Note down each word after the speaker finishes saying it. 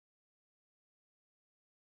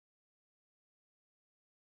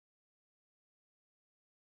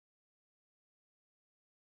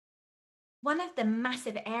One of the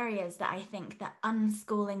massive areas that I think the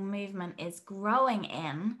unschooling movement is growing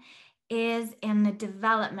in is in the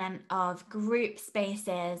development of group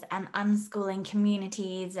spaces and unschooling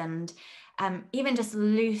communities and even just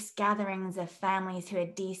loose gatherings of families who are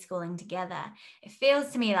deschooling together. It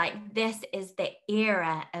feels to me like this is the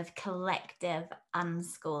era of collective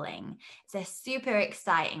unschooling. It's a super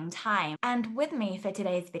exciting time. And with me for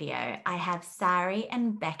today's video, I have Sari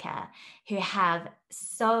and Becca, who have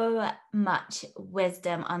so much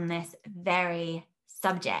wisdom on this very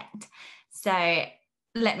subject. So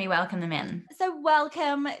let me welcome them in. So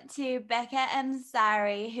welcome to Becca and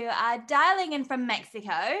Sari, who are dialing in from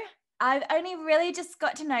Mexico. I've only really just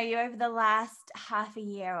got to know you over the last half a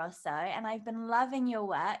year or so, and I've been loving your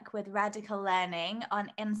work with Radical Learning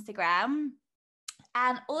on Instagram.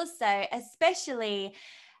 And also, especially,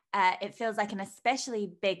 it feels like an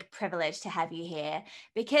especially big privilege to have you here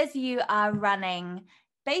because you are running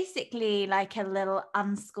basically like a little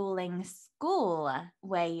unschooling school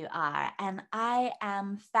where you are. And I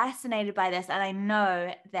am fascinated by this. And I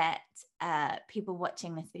know that people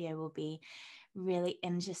watching this video will be really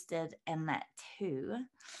interested in that too.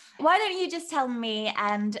 Why don't you just tell me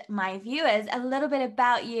and my viewers a little bit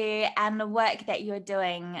about you and the work that you're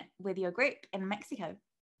doing with your group in Mexico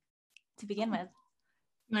to begin with?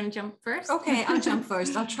 You want to jump first? Okay, I'll jump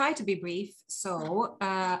first. I'll try to be brief. So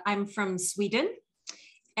I'm from Sweden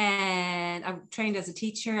and I've trained as a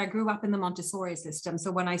teacher. I grew up in the Montessori system. So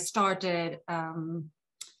when I started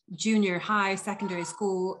junior high, secondary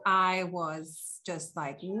school, I was just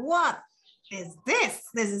like, what is this?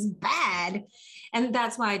 This is bad. And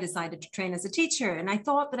that's why I decided to train as a teacher. And I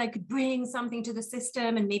thought that I could bring something to the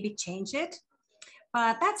system and maybe change it,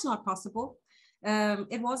 but that's not possible.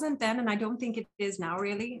 It wasn't then, and I don't think it is now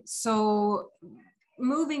really. So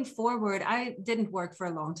moving forward, I didn't work for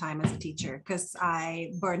a long time as a teacher because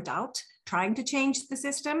I burnt out trying to change the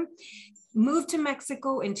system. Moved to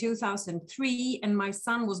Mexico in 2003, and my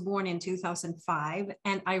son was born in 2005.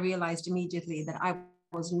 And I realized immediately that I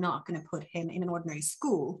was not going to put him in an ordinary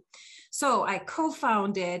school. So I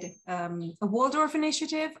co-founded a Waldorf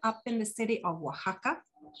initiative up in the city of Oaxaca,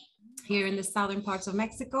 here in the southern parts of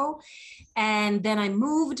Mexico. And then I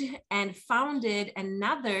moved and founded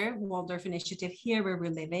another Waldorf initiative here where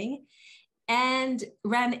we're living, and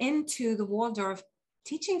ran into the Waldorf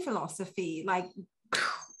teaching philosophy. Like,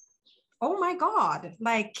 oh my God,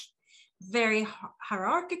 like very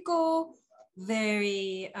hierarchical,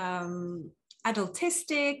 very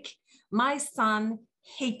adultistic. My son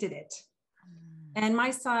hated it. And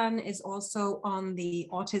my son is also on the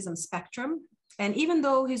autism spectrum. And even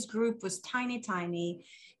though his group was tiny,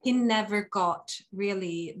 he never got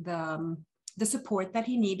really the support that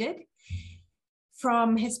he needed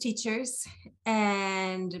from his teachers.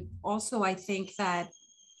 And also, I think that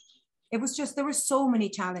it was just, there were so many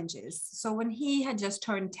challenges. So when he had just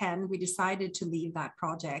turned 10, we decided to leave that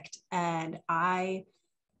project. And I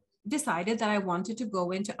decided that I wanted to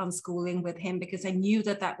go into unschooling with him because I knew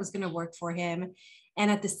that that was going to work for him.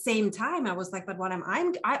 And at the same time, I was like, but what am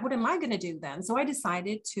I going to do then? So I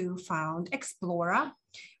decided to found Explora,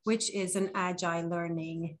 which is an agile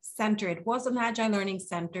learning center. It was an agile learning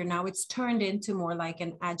center. Now it's turned into more like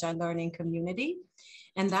an agile learning community.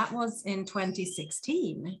 And that was in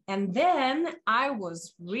 2016. And then I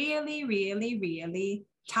was really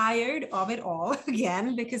tired of it all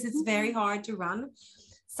again, because it's very hard to run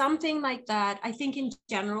something like that. I think in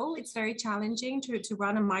general, it's very challenging to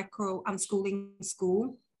run a micro unschooling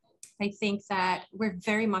school. I think that we're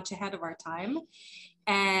very much ahead of our time.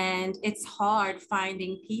 And it's hard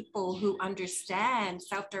finding people who understand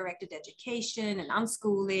self-directed education and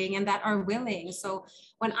unschooling and that are willing. So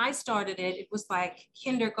when I started it, it was like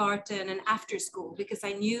kindergarten and after school, because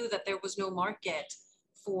I knew that there was no market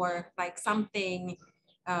for like something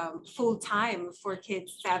full-time for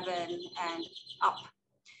kids 7 and up.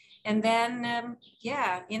 And then,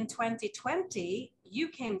 in 2020, you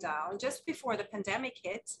came down just before the pandemic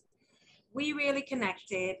hit. We really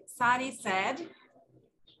connected. Sari said,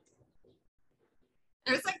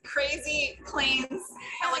 there's like crazy planes,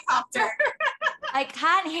 helicopter. I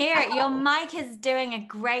can't hear it. Your mic is doing a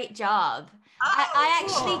great job. I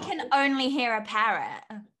actually can only hear a parrot.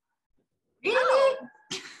 Really? Oh.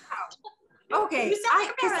 Okay,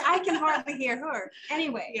 I can hardly hear her.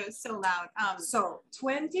 Anyway, it was so loud. So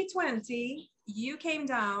 2020, you came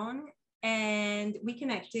down and we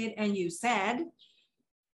connected, and you said,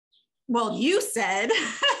 well, you said,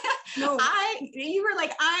 no, you were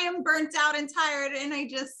like, I am burnt out and tired, and I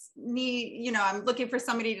just need, I'm looking for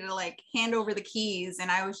somebody to like hand over the keys.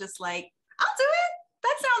 And I was just like, I'll do it.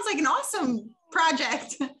 That sounds like an awesome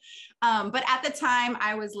project. But at the time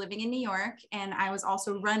I was living in New York, and I was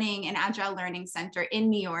also running an agile learning center in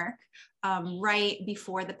New York, right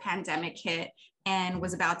before the pandemic hit, and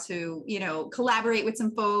was about to, collaborate with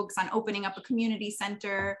some folks on opening up a community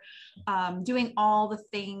center, doing all the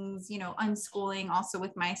things, unschooling also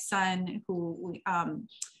with my son, who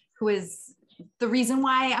is the reason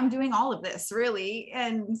why I'm doing all of this, really.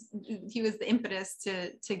 And he was the impetus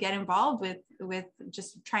to get involved with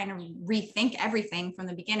just trying to rethink everything from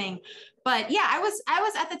the beginning. But yeah, I was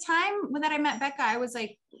at the time that I met Becca, I was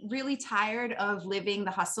like really tired of living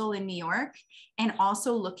the hustle in New York, and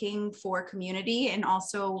also looking for community, and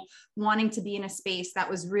also wanting to be in a space that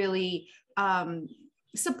was really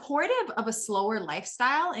supportive of a slower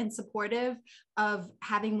lifestyle, and supportive of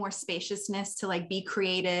having more spaciousness to like be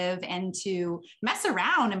creative and to mess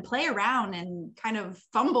around and play around and kind of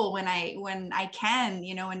fumble when I can,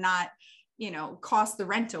 and not, cost the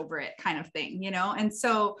rent over it, kind of thing, And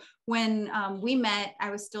so when we met, I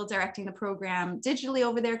was still directing the program digitally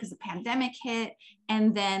over there because the pandemic hit.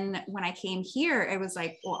 And then when I came here, it was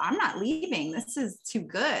like, well, I'm not leaving. This is too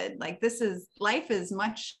good. Like, life is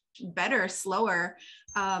much better, slower.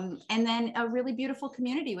 And then a really beautiful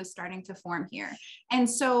community was starting to form here. And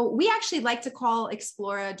so we actually like to call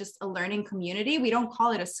Explora just a learning community. We don't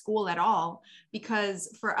call it a school at all,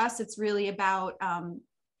 because for us, it's really about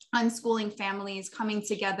unschooling families coming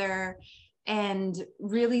together and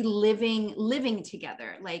really living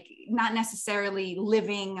together, like not necessarily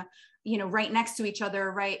living right next to each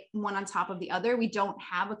other, right, one on top of the other. We don't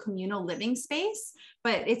have a communal living space,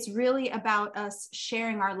 but it's really about us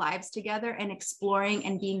sharing our lives together and exploring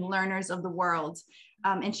and being learners of the world,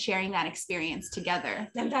 and sharing that experience together.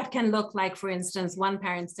 And that can look like, for instance, one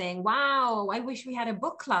parent saying, wow, I wish we had a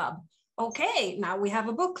book club. Okay, now we have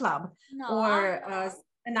a book club. No. Or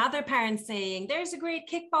another parent saying, there's a great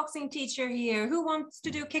kickboxing teacher here who wants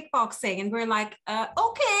to do kickboxing. And we're like,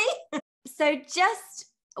 okay. So just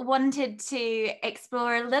wanted to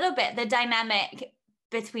explore a little bit the dynamic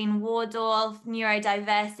between Waldorf,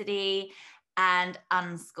 neurodiversity, and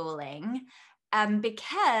unschooling,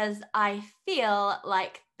 because I feel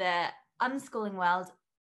like the unschooling world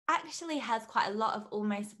actually has quite a lot of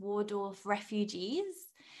almost Waldorf refugees.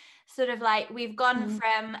 Sort of like we've gone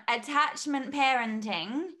from attachment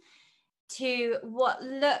parenting to what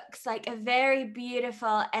looks like a very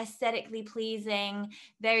beautiful, aesthetically pleasing,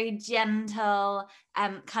 very gentle,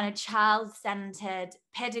 kind of child-centered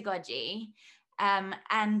pedagogy.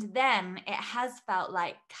 And then it has felt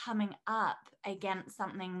like coming up against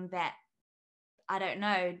something that, I don't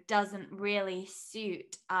know, doesn't really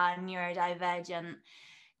suit our neurodivergent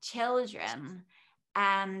children.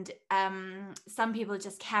 And some people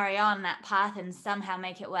just carry on that path and somehow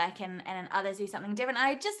make it work, and others do something different.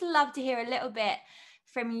 I'd just love to hear a little bit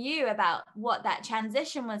from you about what that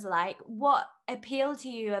transition was like, what appealed to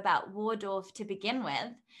you about Waldorf to begin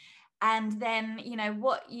with, and then,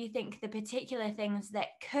 what you think the particular things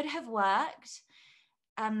that could have worked,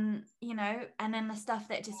 and then the stuff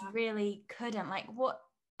that just really couldn't. Like, what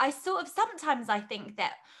I sort of sometimes I think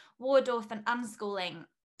that Waldorf and unschooling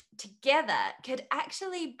together could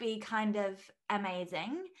actually be kind of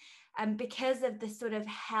amazing, because of the sort of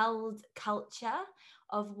held culture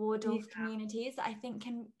of Waldorf communities. I think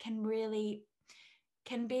can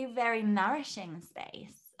be very nourishing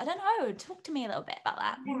space. I don't know, talk to me a little bit about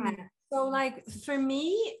that. Yeah. So like for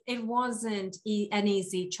me, it wasn't an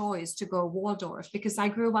easy choice to go Waldorf, because I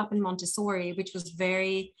grew up in Montessori, which was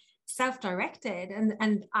very self-directed,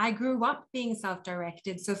 and I grew up being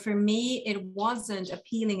self-directed. So for me, it wasn't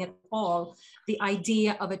appealing at all, the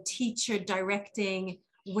idea of a teacher directing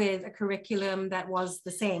with a curriculum that was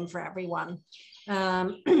the same for everyone.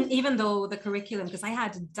 Even though the curriculum, because I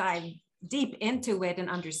had to dive deep into it and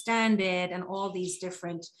understand it and all these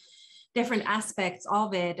different aspects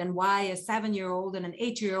of it, and why a 7-year-old and an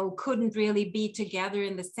 8-year-old couldn't really be together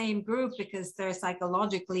in the same group because they're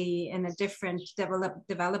psychologically in a different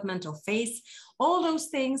developmental phase. All those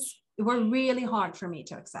things were really hard for me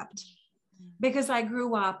to accept, because I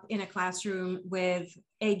grew up in a classroom with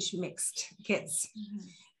age mixed kids.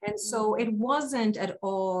 And so it wasn't at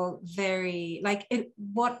all very like it.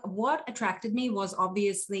 What attracted me was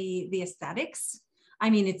obviously the aesthetics. I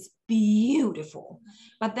mean, it's beautiful.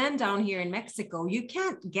 But then down here in Mexico, you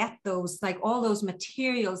can't get those, like all those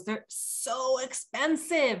materials. They're so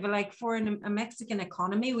expensive. Like for a Mexican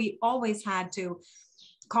economy, we always had to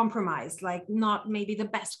compromise, like not maybe the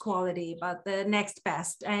best quality, but the next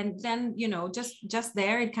best. And then, just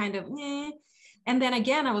there, it kind of, And then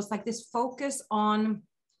again, I was like this focus on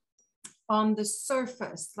the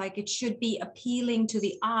surface, like it should be appealing to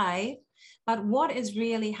the eye, but what is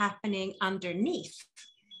really happening underneath?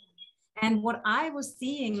 And what I was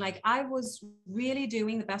seeing, like I was really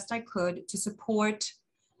doing the best I could to support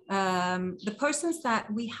the persons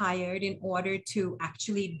that we hired in order to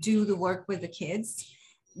actually do the work with the kids.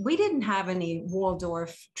 We didn't have any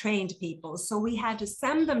Waldorf trained people, so we had to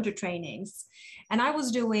send them to trainings. And I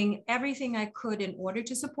was doing everything I could in order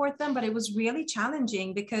to support them, but it was really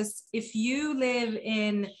challenging because if you live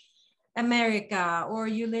in America or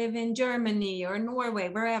you live in Germany or Norway,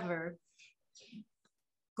 wherever,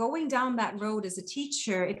 going down that road as a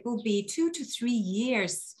teacher, it will be 2 to 3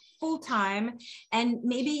 years full time, and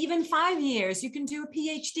maybe even 5 years. You can do a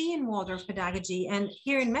PhD in Waldorf pedagogy. And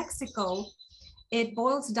here in Mexico, it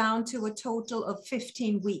boils down to a total of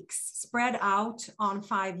 15 weeks spread out on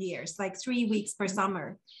 5 years, like 3 weeks per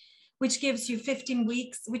summer, which gives you 15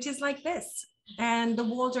 weeks, which is like this. And the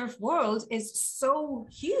Waldorf world is so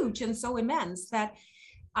huge and so immense that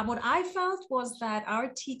what I felt was that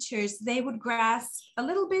our teachers, they would grasp a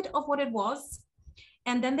little bit of what it was,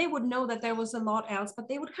 and then they would know that there was a lot else, but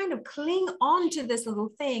they would kind of cling on to this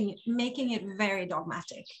little thing, making it very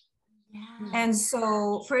dogmatic. Yeah. And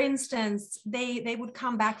so, for instance, they would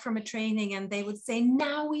come back from a training and they would say,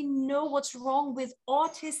 now we know what's wrong with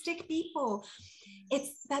autistic people.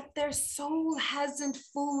 It's that their soul hasn't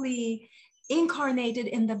fully incarnated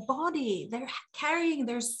in the body. They're carrying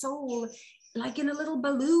their soul like in a little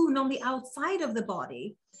balloon on the outside of the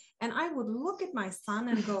body. And I would look at my son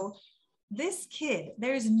and go, this kid,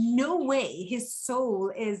 there's no way his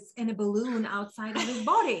soul is in a balloon outside of his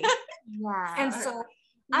body. Yeah. And so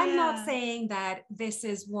I'm not saying that this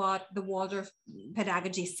is what the Waldorf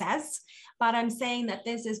pedagogy says, but I'm saying that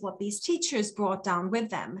this is what these teachers brought down with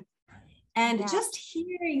them. And just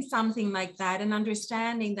hearing something like that and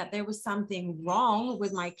understanding that there was something wrong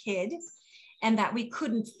with my kid and that we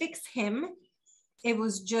couldn't fix him, it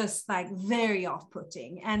was just like very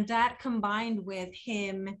off-putting. And that combined with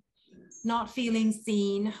him not feeling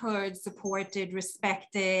seen, heard, supported,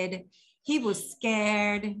 respected. He was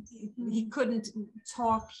scared. He couldn't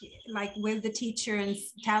talk like with the teacher and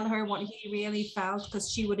tell her what he really felt,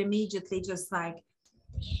 because she would immediately just like,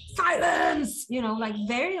 silence, you know, like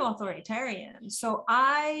very authoritarian. So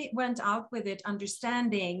I went out with it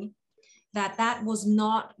understanding that that was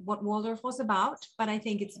not what Waldorf was about, but I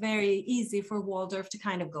think it's very easy for Waldorf to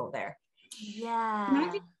kind of go there. Yeah. Can I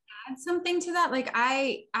just add something to that? Like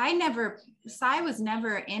Sai was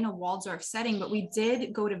never in a Waldorf setting, but we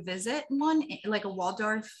did go to visit one, like a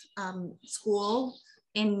Waldorf school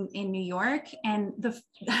in New York. And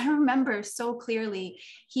I remember so clearly,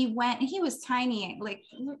 he was tiny, like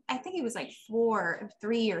I think he was like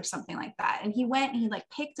 3 or something like that. And he went and he like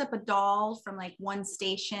picked up a doll from like one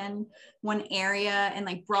station, one area, and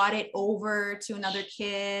like brought it over to another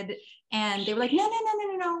kid. And they were like, no,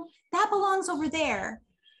 that belongs over there.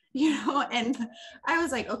 You know, and I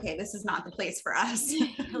was like, okay, this is not the place for us.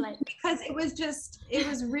 Because it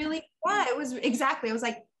was really, it was exactly, I was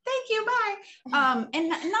like, thank you, bye. And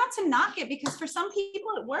not to knock it, because for some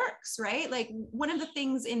people it works, right? Like one of the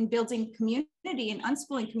things in building community and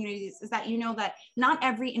unschooling communities is that, you know, that not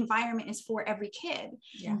every environment is for every kid.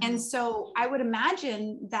 Yeah. And so I would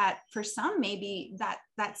imagine that for some, maybe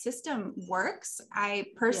that system works. I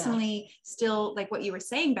personally still, like what you were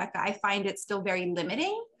saying, Becca, I find it still very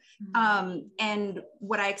limiting. And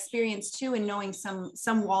what I experienced too in knowing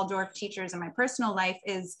some Waldorf teachers in my personal life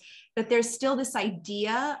is that there's still this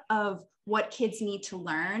idea of what kids need to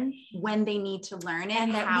learn, when they need to learn it,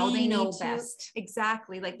 and how they know best.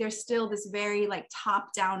 Exactly. Like there's still this very like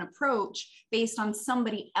top-down approach based on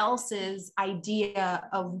somebody else's idea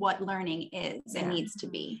of what learning is and needs to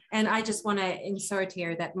be. And I just want to insert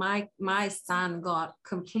here that my son got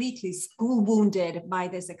completely school wounded by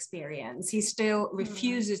this experience. He still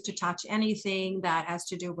refuses to touch anything that has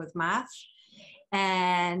to do with math.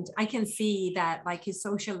 And I can see that like his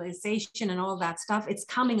socialization and all that stuff, it's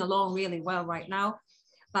coming along really well right now,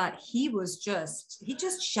 but he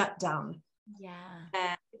just shut down. Yeah.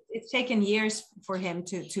 And it's taken years for him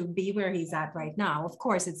to be where he's at right now. Of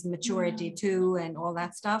course, it's maturity too and all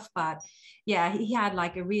that stuff, but yeah, he had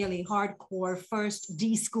like a really hardcore first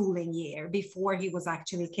deschooling year before he was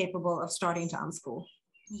actually capable of starting to unschool.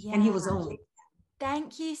 Yeah. And he was only.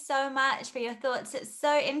 Thank you so much for your thoughts. It's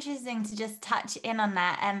so interesting to just touch in on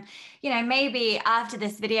that. And, you know, maybe after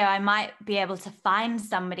this video, I might be able to find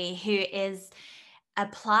somebody who is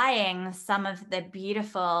applying some of the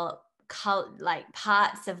beautiful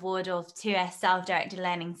parts of Waldorf to a self-directed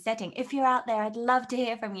learning setting. If you're out there, I'd love to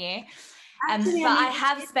hear from you. But I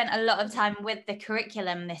have spent a lot of time with the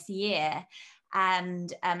curriculum this year.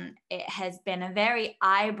 And it has been a very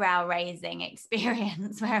eyebrow-raising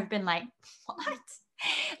experience where I've been like, what?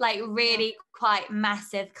 like really quite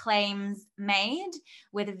massive claims made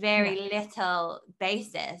with very little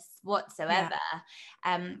basis whatsoever.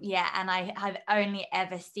 And I've only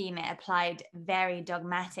ever seen it applied very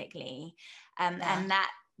dogmatically, and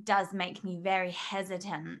that does make me very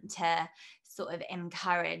hesitant to sort of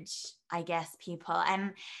encourage, I guess, people.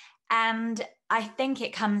 And I think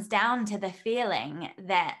it comes down to the feeling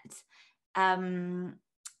that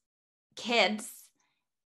kids,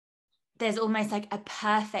 there's almost like a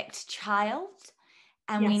perfect child,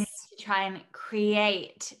 and we need to try and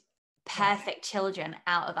create perfect children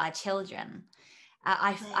out of our children.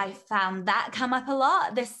 I found that come up a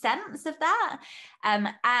lot, the sense of that,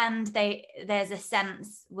 and there's a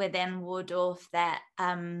sense within Waldorf that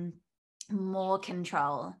more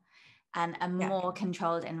control and a more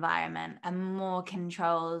controlled environment, a more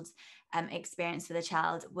controlled experience for the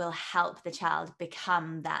child will help the child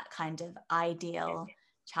become that kind of ideal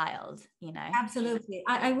child, you know. Absolutely.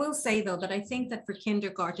 I will say though that I think that for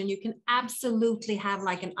kindergarten you can absolutely have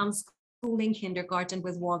like an unschooling kindergarten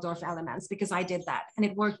with Waldorf elements, because I did that and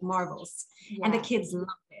it worked marvelous, and the kids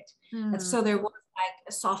loved it. And so there was like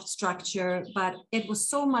a soft structure, but it was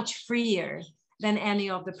so much freer than any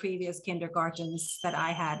of the previous kindergartens that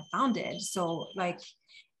I had founded. So like,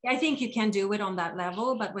 I think you can do it on that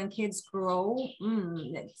level, but when kids grow,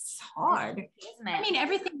 it's hard. Isn't it? I mean,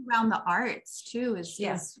 everything around the arts too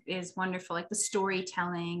is wonderful, like the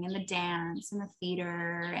storytelling and the dance and the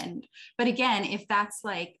theater. But again, if that's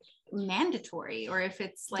like mandatory, or if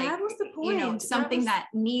it's like, that was the point. You know, something that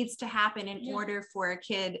needs to happen in order for a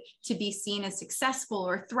kid to be seen as successful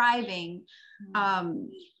or thriving,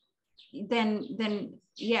 then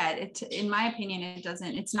in my opinion,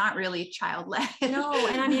 it's not really child-led. No,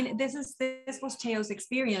 and I mean, this was Teo's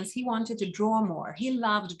experience. He wanted to draw more. He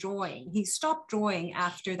loved drawing. He stopped drawing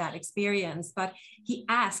after that experience, but he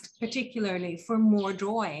asked particularly for more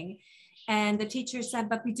drawing. And the teacher said,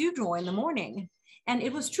 but we do draw in the morning. And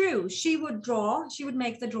it was true. She would draw, she would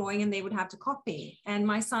make the drawing, and they would have to copy. And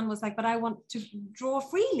my son was like, but I want to draw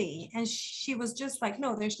freely. And she was just like,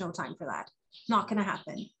 no, there's no time for that. Not going to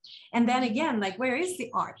happen. And then again, like, where is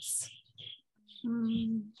the arts?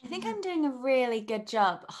 I think I'm doing a really good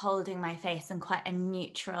job holding my face in quite a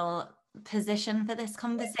neutral position for this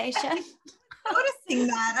conversation. Noticing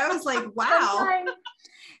that, I was like, wow.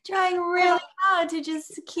 Trying really hard to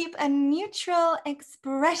just keep a neutral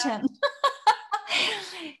expression.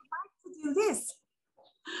 To do this.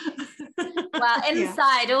 Well,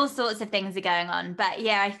 inside all sorts of things are going on, but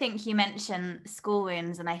I think you mentioned school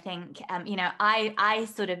wounds, and I think you know, I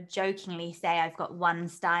sort of jokingly say I've got one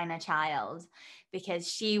Steiner child,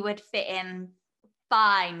 because she would fit in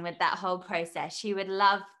fine with that whole process. She would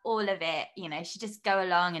love all of it, you know. She'd just go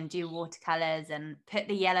along and do watercolors and put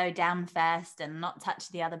the yellow down first and not touch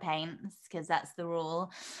the other paints, because that's the rule.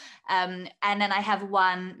 And then I have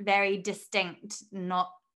one very distinct, not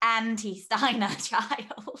anti-Steiner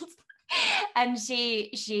child, and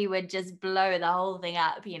she would just blow the whole thing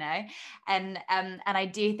up, you know. And I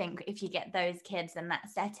do think if you get those kids in that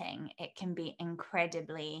setting, it can be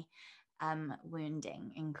incredibly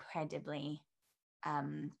wounding, incredibly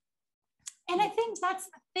and I think that's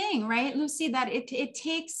the thing, right, Lucy, that it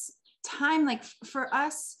takes time, like for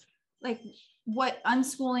us, like what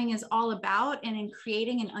unschooling is all about, and in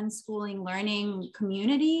creating an unschooling learning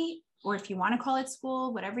community, or if you want to call it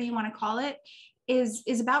school, whatever you want to call it, is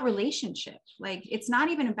about relationship. Like, it's not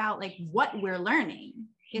even about like what we're learning.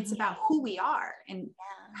 It's about who we are and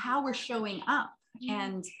how we're showing up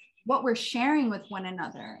and what we're sharing with one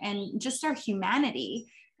another and just our humanity.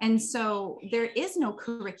 And so there is no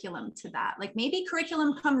curriculum to that. Like, maybe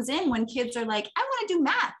curriculum comes in when kids are like, I want to do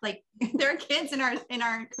math. Like, there are kids in our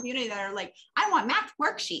community that are like, I want math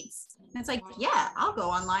worksheets. And it's like, yeah, I'll go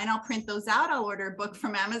online. I'll print those out. I'll order a book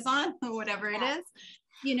from Amazon or whatever it is,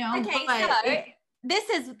 you know. Okay, so this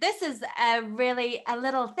is a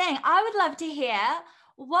little thing. I would love to hear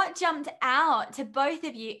what jumped out to both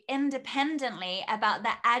of you independently about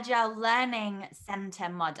the Agile Learning Center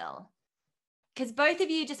model. Because both of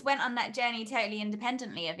you just went on that journey totally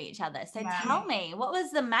independently of each other. So tell me, what was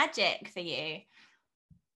the magic for you?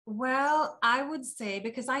 Well, I would say,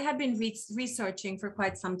 because I had been researching for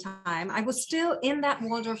quite some time, I was still in that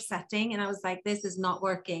Waldorf setting, and I was like, this is not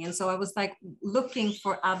working. And so I was like looking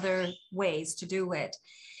for other ways to do it.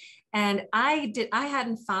 And I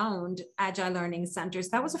hadn't found Agile Learning Centers.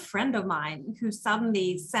 That was a friend of mine who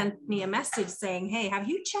suddenly sent me a message saying, hey, have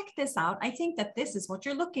you checked this out? I think that this is what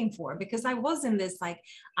you're looking for, because I was in this, like,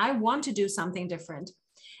 I want to do something different.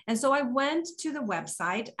 And so I went to the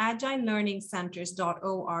website,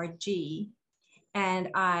 agilelearningcenters.org, And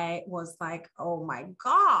I was like, oh my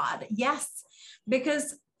God, yes.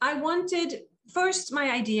 Because I wanted, first,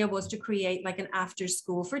 my idea was to create like an after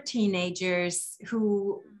school for teenagers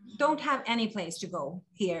who don't have any place to go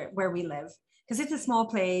here where we live. Because it's a small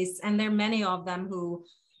place and there are many of them who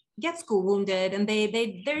get school wounded and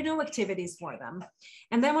there are no activities for them.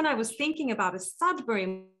 And then when I was thinking about a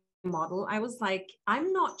Sudbury model, I was like,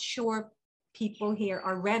 I'm not sure people here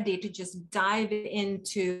are ready to just dive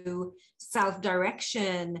into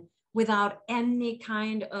self-direction without any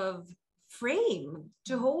kind of frame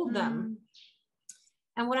to hold them.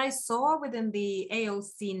 And what I saw within the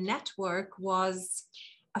AOC network was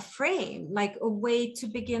a frame, like a way to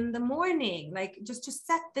begin the morning, like just to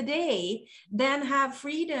set the day, then have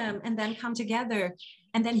freedom, and then come together,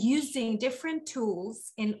 and then using different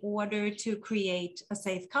tools in order to create a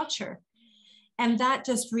safe culture. And that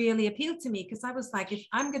just really appealed to me because I was like, if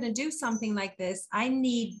I'm going to do something like this, I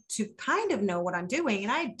need to kind of know what I'm doing,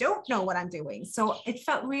 and I don't know what I'm doing. So it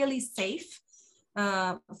felt really safe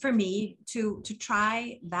for me to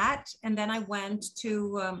try that. And then I went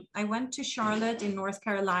to Charlotte in North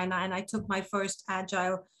Carolina, and I took my first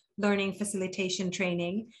agile learning facilitation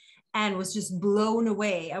training and was just blown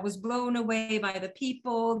away. I was blown away by the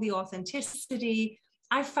people, the authenticity.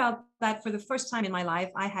 I felt that for the first time in my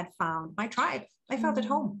life, I had found my tribe. I felt at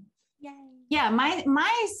home. Yay. Yeah,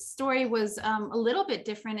 my story was a little bit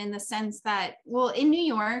different in the sense that, well, in New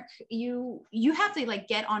York, you have to like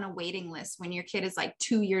get on a waiting list when your kid is like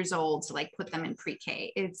 2 years old to like put them in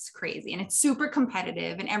pre-K. It's crazy and it's super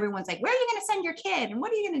competitive, and everyone's like, where are you going to send your kid and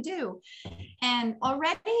what are you going to do? And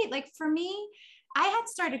already, like for me, I had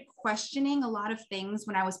started questioning a lot of things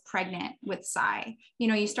when I was pregnant with Sai. You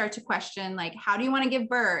know, you start to question like, how do you want to give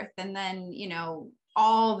birth? And then, you know,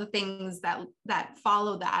 all the things that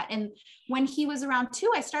follow that. And when he was around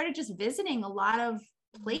 2, I started just visiting a lot of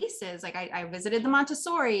places. Like I visited the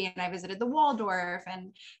Montessori, and I visited the Waldorf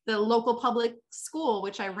and the local public school,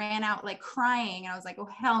 which I ran out like crying. And I was like, oh,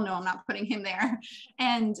 hell no, I'm not putting him there.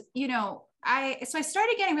 And, you know, so I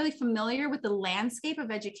started getting really familiar with the landscape of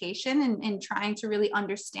education and trying to really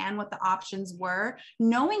understand what the options were,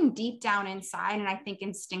 knowing deep down inside, and I think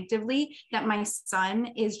instinctively, that my son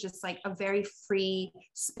is just like a very free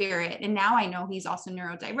spirit. And now I know he's also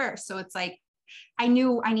neurodiverse. So it's like, I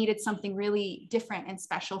knew I needed something really different and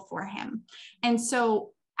special for him. And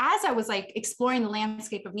so as I was like exploring the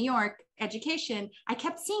landscape of New York education, I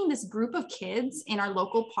kept seeing this group of kids in our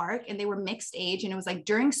local park, and they were mixed age, and it was like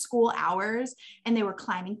during school hours, and they were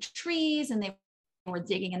climbing trees and they were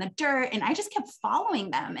digging in the dirt, and I just kept following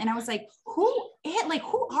them. And I was like, who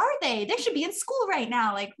are they? They should be in school right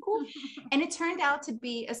now. Like who? And it turned out to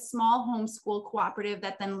be a small homeschool cooperative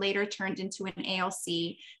that then later turned into an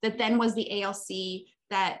ALC, that then was the ALC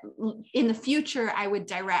that in the future I would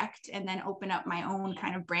direct and then open up my own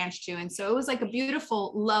kind of branch to. And so it was like a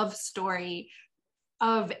beautiful love story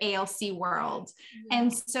of ALC world.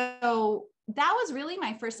 And so that was really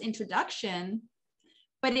my first introduction,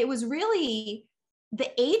 but it was really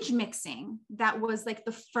the age mixing that was like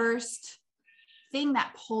the first thing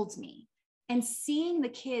that pulled me, and seeing the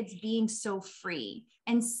kids being so free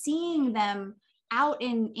and seeing them out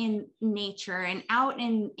in nature and out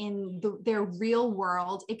in their real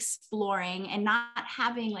world, exploring and not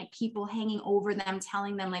having like people hanging over them,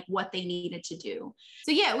 telling them like what they needed to do.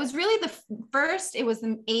 So yeah, it was really it was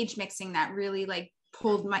the age mixing that really like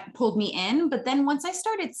pulled me in. But then once I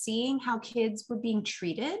started seeing how kids were being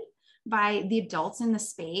treated by the adults in the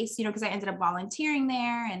space, you know, because I ended up volunteering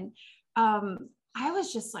there, and I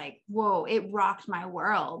was just like, whoa, it rocked my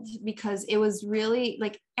world, because it was really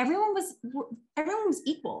like everyone was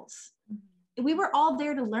equals. We were all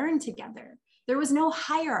there to learn together. There was no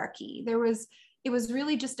hierarchy. It was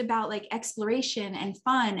really just about like exploration and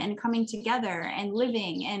fun and coming together and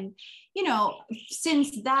living. And, you know,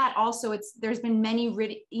 since that also there's been many,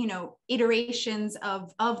 you know, iterations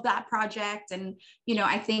of that project. And, you know,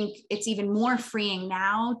 I think it's even more freeing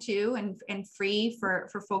now too, and free for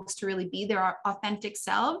folks to really be their authentic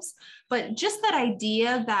selves. But just that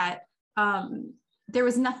idea that there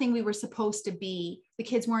was nothing we were supposed to be, the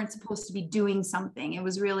kids weren't supposed to be doing something. It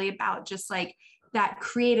was really about just like that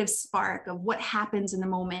creative spark of what happens in the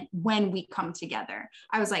moment when we come together.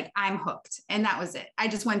 I was like, I'm hooked. And that was it. I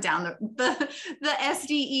just went down the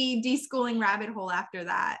SDE deschooling rabbit hole after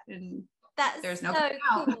that. And there's no so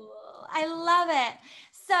cool. I love it.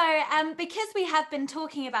 So because we have been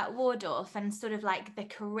talking about Waldorf and sort of like the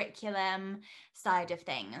curriculum side of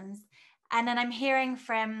things, and then I'm hearing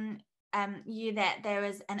from you that there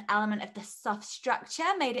was an element of the soft structure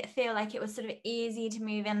made it feel like it was sort of easy to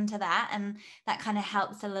move into that, and that kind of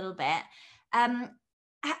helps a little bit.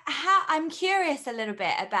 I'm curious a little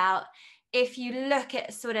bit about if you look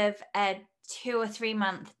at sort of a 2 or 3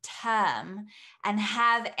 month term and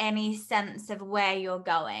have any sense of where you're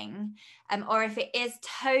going, or if it is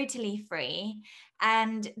totally free,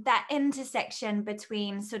 and that intersection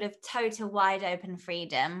between sort of total wide open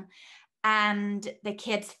freedom and the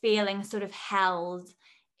kids feeling sort of held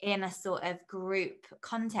in a sort of group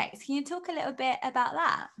context. Can you talk a little bit about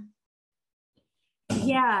that?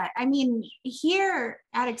 Yeah, I mean, here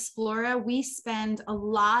at Explora, we spend a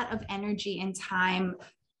lot of energy and time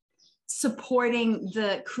supporting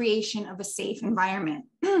the creation of a safe environment.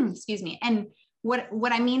 Excuse me. And what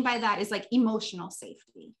I mean by that is like emotional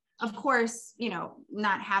safety. Of course, you know,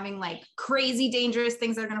 not having like crazy dangerous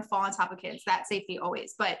things that are going to fall on top of kids, that safety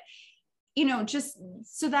always, but you know, just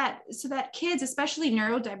so that kids, especially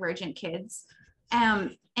neurodivergent kids,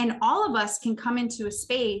 and all of us can come into a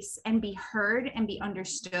space and be heard and be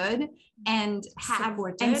understood and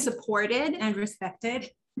supported and respected.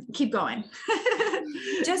 Keep going.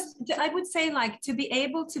 Just, I would say, like, to be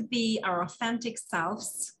able to be our authentic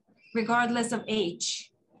selves, regardless of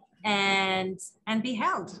age, and be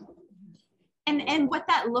held. And what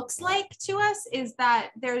that looks like to us is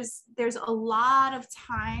that there's a lot of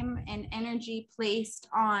time and energy placed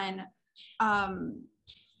on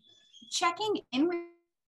checking in with,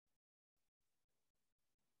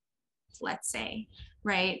 let's say,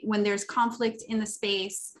 right, when there's conflict in the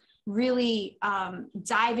space, really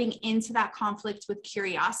diving into that conflict with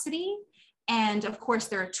curiosity. And of course,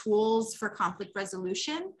 there are tools for conflict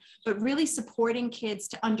resolution, but really supporting kids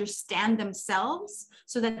to understand themselves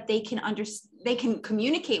so that they can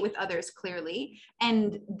communicate with others clearly,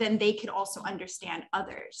 and then they can also understand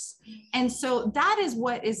others. And so that is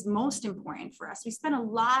what is most important for us. We spend a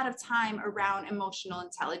lot of time around emotional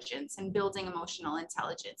intelligence and building emotional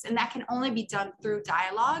intelligence, and that can only be done through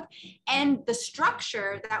dialogue. And the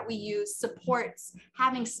structure that we use supports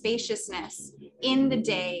having spaciousness in the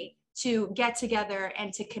day to get together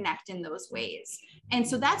and to connect in those ways. And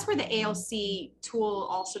so that's where the ALC tool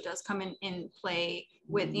also does come in play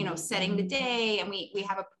with, you know, setting the day. And we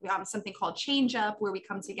have something called Change Up, where we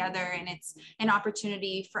come together, and it's an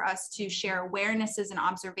opportunity for us to share awarenesses and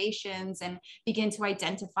observations and begin to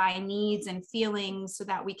identify needs and feelings so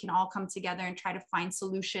that we can all come together and try to find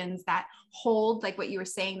solutions that hold, like what you were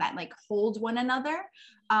saying, that like hold one another.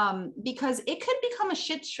 Because it could become a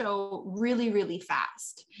shit show really, really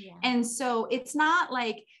fast. Yeah. And so it's not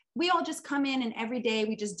like we all just come in and every day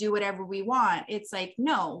we just do whatever we want. It's like,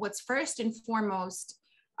 no, what's first and foremost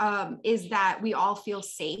is that we all feel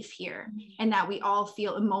safe here, and that we all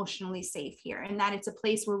feel emotionally safe here, and that it's a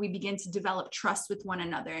place where we begin to develop trust with one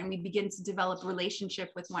another, and we begin to develop relationship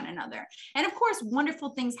with one another. And of course, wonderful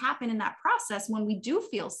things happen in that process when we do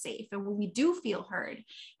feel safe and when we do feel heard.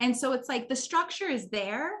 And so it's like the structure is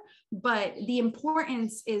there, but the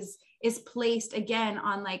importance is placed again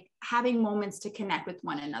on like having moments to connect with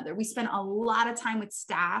one another. We spend a lot of time with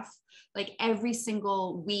staff, like every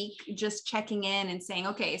single week, just checking in and saying,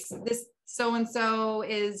 okay, so this so-and-so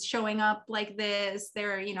is showing up like this,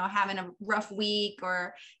 they're, you know, having a rough week,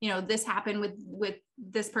 or, you know, this happened with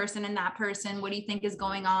this person and that person. What do you think is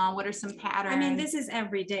going on? What are some patterns? I mean, this is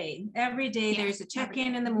every day. Every day, yeah, there's a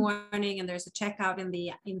check-in in the morning and there's a check-out in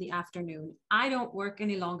the afternoon. I don't work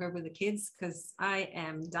any longer with the kids because I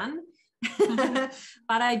am done.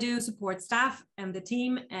 But I do support staff and the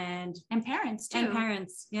team and parents too. And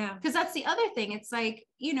parents, yeah. Because that's the other thing. It's like,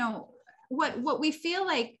 you know, what we feel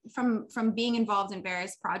like from being involved in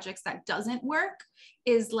various projects that doesn't work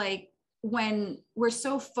is like when we're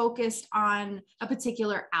so focused on a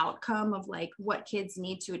particular outcome of like what kids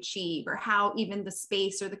need to achieve, or how even the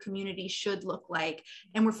space or the community should look like,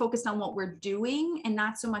 and we're focused on what we're doing and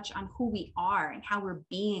not so much on who we are and how we're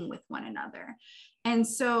being with one another. And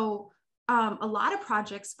so a lot of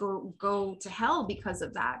projects go to hell because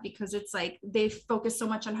of that, because it's like they focus so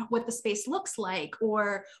much on what the space looks like,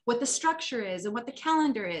 or what the structure is, and what the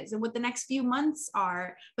calendar is, and what the next few months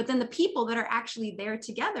are. But then the people that are actually there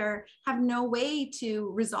together have no way to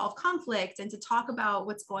resolve conflict and to talk about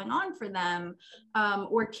what's going on for them.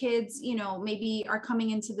 Or kids, you know, maybe are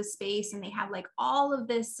coming into the space and they have like all of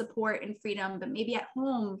this support and freedom, but maybe at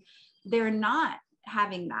home they're not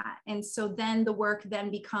having that. And so then the work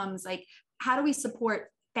then becomes like, how do we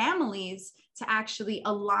support families to actually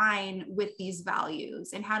align with these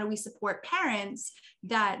values? And how do we support parents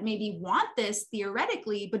that maybe want this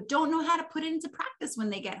theoretically, but don't know how to put it into practice when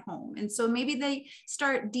they get home? And so maybe they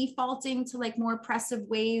start defaulting to like more oppressive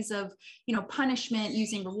ways of, punishment,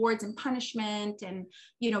 using rewards and punishment, and,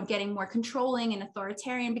 getting more controlling and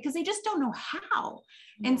authoritarian because they just don't know how.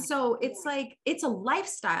 And so it's like, it's a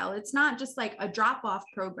lifestyle. It's not just like a drop-off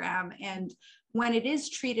program. And when it is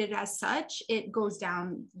treated as such, it goes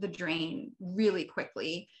down the drain really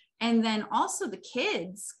quickly. And then also the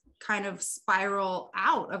kids kind of spiral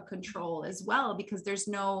out of control as well, because there's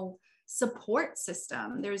no support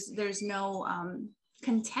system. There's no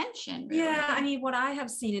contention. Really. Yeah, I mean, what I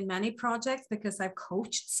have seen in many projects, because I've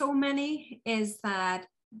coached so many, is that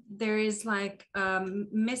there is like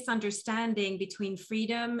misunderstanding between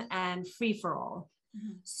freedom and free for all.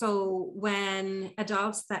 Mm-hmm. So when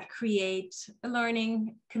adults that create a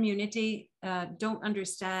learning community don't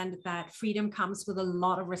understand that freedom comes with a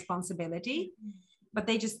lot of responsibility, mm-hmm. but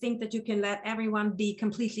they just think that you can let everyone be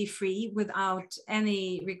completely free without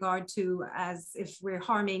any regard to as if we're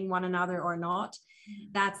harming one another or not, mm-hmm.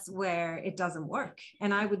 that's where it doesn't work.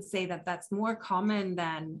 And I would say that that's more common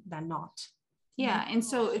than not. Yeah. And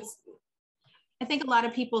so I think a lot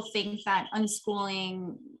of people think that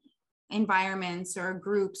unschooling environments or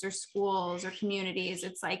groups or schools or communities,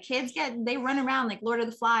 it's like kids they run around like Lord of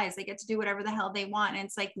the Flies. They get to do whatever the hell they want. And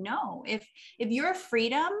it's like, no, if your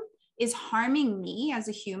freedom is harming me as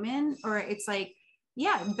a human, or it's like,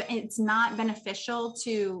 yeah, it's not beneficial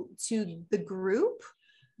to the group,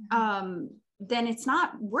 then it's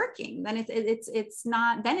not working. Then it's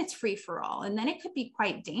not, then it's free for all. And then it could be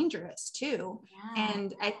quite dangerous too. Yeah.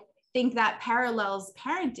 And I think that parallels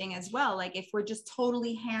parenting as well. Like if we're just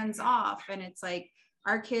totally hands off and it's like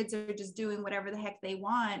our kids are just doing whatever the heck they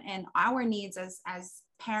want, and our needs as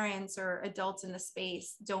parents or adults in the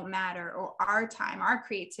space don't matter, or our time, our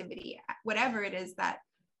creativity, whatever it is that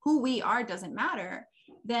who we are doesn't matter,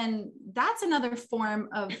 then that's another form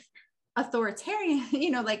of authoritarian,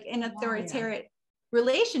 like an authoritarian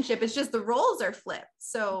relationship. It's just the roles are flipped.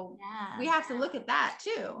 So we have to look at that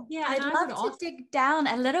too. Yeah, I'd love to dig down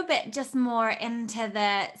a little bit just more into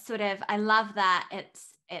the sort of, I love that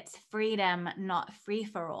it's freedom, not free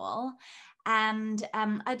for all. And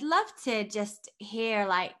I'd love to just hear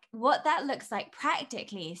like what that looks like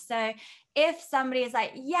practically. So if somebody is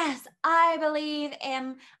like, yes, I believe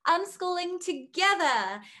in unschooling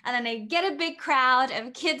together, and then they get a big crowd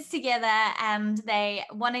of kids together and they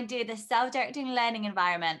want to do the self-directing learning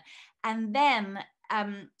environment, and then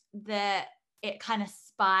it kind of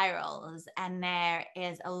spirals and there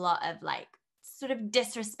is a lot of like sort of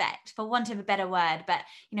disrespect, for want of a better word, but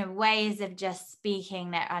ways of just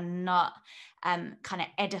speaking that are not kind of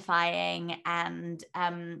edifying and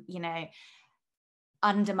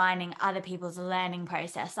undermining other people's learning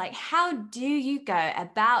process. Like, how do you go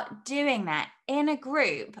about doing that in a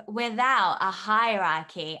group without a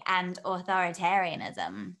hierarchy and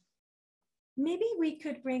authoritarianism? Maybe we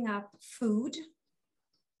could bring up food,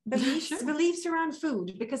 beliefs around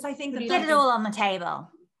food, because I think that get it all on the table.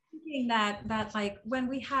 That like when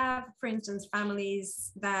we have, for instance,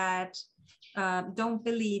 families that don't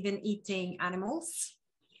believe in eating animals,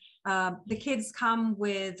 the kids come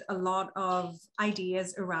with a lot of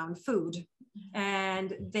ideas around food,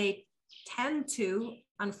 and they tend to,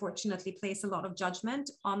 unfortunately, place a lot of judgment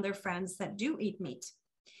on their friends that do eat meat.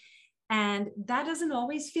 And that doesn't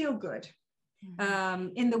always feel good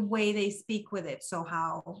in the way they speak with it. So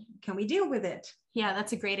how can we deal with it? Yeah,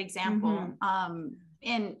 that's a great example.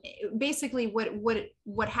 And basically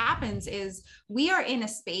what happens is we are in a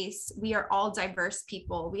space, we are all diverse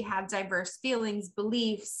people. We have diverse feelings,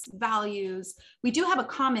 beliefs, values. We do have a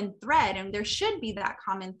common thread, and there should be that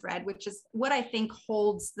common thread, which is what I think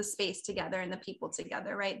holds the space together and the people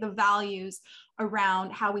together, right? The values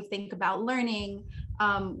around how we think about learning,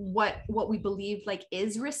 what we believe like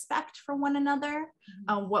is respect for one another,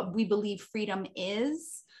 what we believe freedom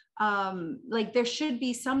is. Like there should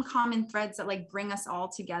be some common threads that like bring us all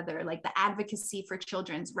together, like the advocacy for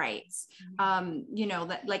children's rights,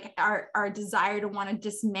 that like our desire to want to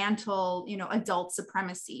dismantle, adult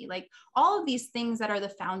supremacy, like all of these things that are the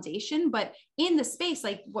foundation. But in the space,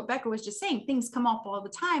 like what Becca was just saying, things come up all the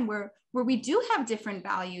time where we do have different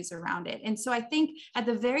values around it. And so I think at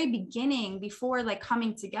the very beginning, before like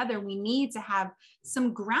coming together, we need to have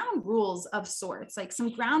some ground rules of sorts, like some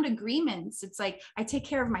ground agreements. It's like, I take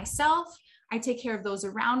care of myself, I take care of those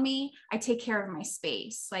around me, I take care of my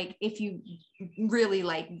space. Like if you really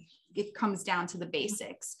like, it comes down to the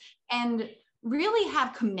basics. And really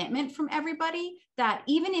have commitment from everybody that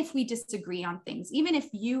even if we disagree on things, even if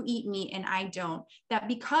you eat meat and I don't, that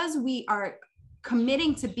because we are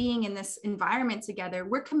committing to being in this environment together,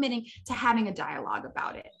 we're committing to having a dialogue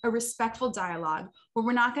about it, a respectful dialogue where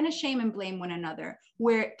we're not going to shame and blame one another,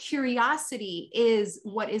 where curiosity is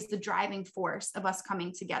what is the driving force of us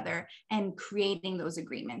coming together and creating those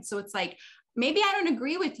agreements. So it's like, maybe I don't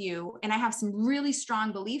agree with you and I have some really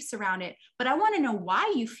strong beliefs around it, but I want to know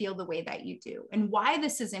why you feel the way that you do and why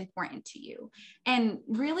this is important to you. And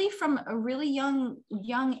really from a really young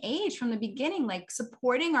age, from the beginning, like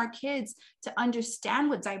supporting our kids to understand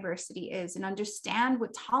what diversity is and understand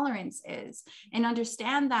what tolerance is and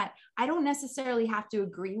understand that I don't necessarily have to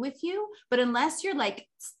agree with you, but unless you're like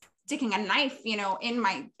sticking a knife, you know, in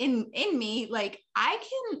me, like I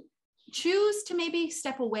can choose to maybe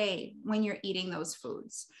step away when you're eating those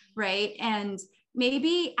foods, right? And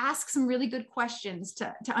maybe ask some really good questions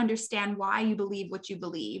to understand why you believe what you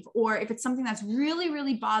believe. Or if it's something that's really,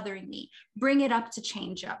 really bothering me, bring it up to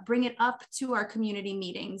change up, bring it up to our community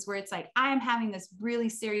meetings where it's like, I am having this really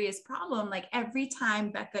serious problem. Like every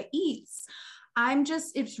time Becca eats,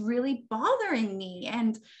 it's really bothering me.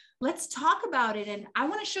 And let's talk about it. And I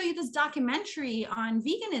want to show you this documentary on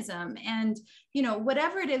veganism and, you know,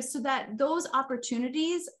 whatever it is, so that those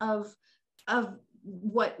opportunities of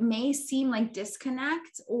what may seem like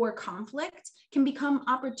disconnect or conflict can become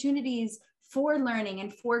opportunities for learning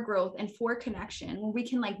and for growth and for connection, where we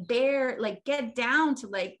can get down to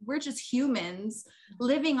like, we're just humans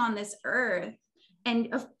living on this earth.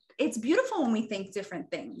 And it's beautiful when we think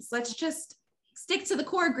different things. Let's just stick to the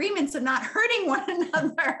core agreements of not hurting one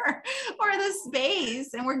another or the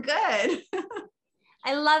space, and we're good.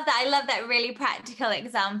 I love that. I love that really practical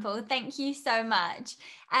example. Thank you so much.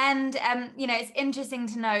 And, you know, it's interesting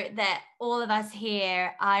to note that all of us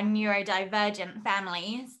here are neurodivergent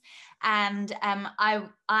families. And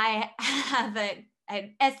I have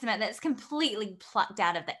an estimate that's completely plucked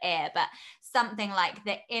out of the air, but something like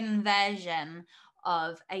the inversion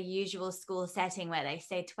of a usual school setting where they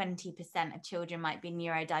say 20% of children might be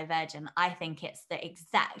neurodivergent. I think it's the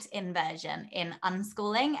exact inversion in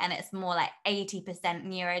unschooling, and it's more like 80%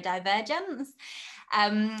 neurodivergence.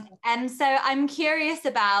 And so I'm curious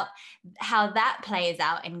about how that plays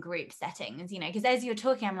out in group settings, you know, because as you're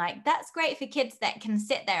talking, I'm like, that's great for kids that can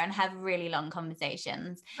sit there and have really long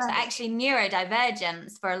conversations. Right. But actually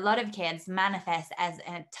neurodivergence for a lot of kids manifests as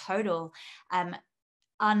a total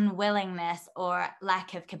unwillingness or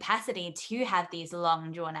lack of capacity to have these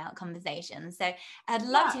long drawn out conversations. So I'd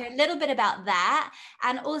love to hear a little bit about that,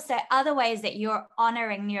 and also other ways that you're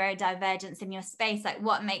honoring neurodivergence in your space, like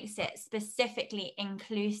what makes it specifically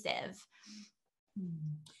inclusive.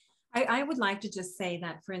 I would like to just say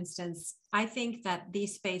that, for instance, I think that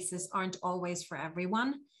these spaces aren't always for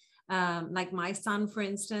everyone. Like my son, for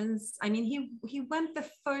instance, I mean, he went the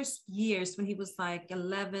first years when he was like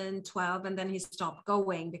 11, 12, and then he stopped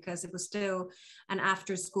going because it was still an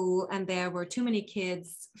after school and there were too many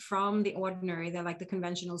kids from the ordinary, they're like the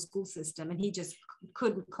conventional school system, and he just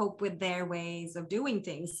couldn't cope with their ways of doing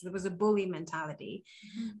things. There was a bully mentality.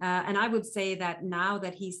 And I would say that now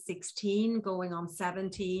that he's 16, going on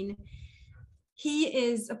 17, he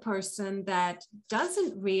is a person that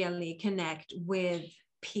doesn't really connect with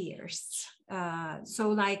peers. So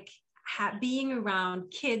like being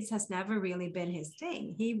around kids has never really been his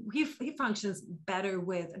thing. He functions better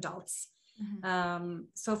with adults.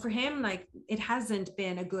 So for him, like, it hasn't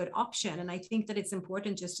been a good option. And I think that it's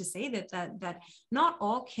important just to say that not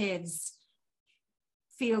all kids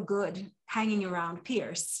feel good hanging around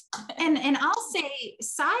peers. And I'll say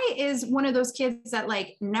Sai is one of those kids that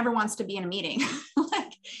like never wants to be in a meeting.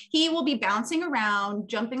 Like he will be bouncing around,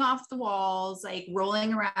 jumping off the walls, like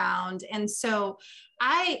rolling around. And so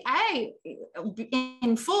I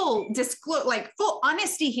in full disclose, like full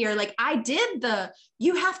honesty here, like I did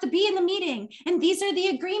you have to be in the meeting and these are the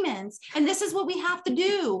agreements and this is what we have to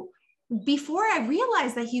do, before I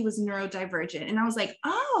realized that he was neurodivergent. And I was like,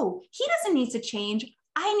 oh, he doesn't need to change.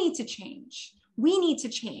 I need to change. We need to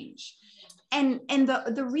change. And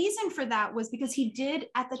the reason for that was because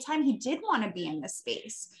at the time he did want to be in this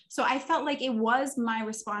space. So I felt like it was my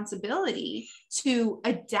responsibility to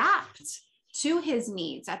adapt to his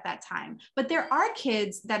needs at that time. But there are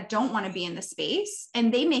kids that don't want to be in the space,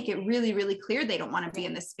 and they make it really, really clear they don't want to be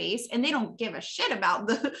in the space, and they don't give a shit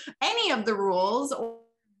about any of the rules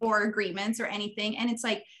or agreements or anything. And it's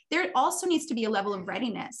like, there also needs to be a level of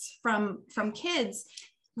readiness from kids.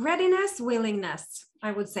 Readiness, willingness,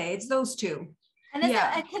 I would say it's those two. And is it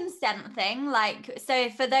a consent thing? Like, so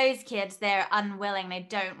for those kids, they're unwilling, they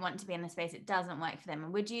don't want to be in the space, it doesn't work for them.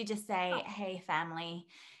 Would you just say, hey, family,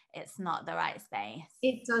 it's not the right space.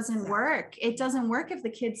 It doesn't work. It doesn't work if the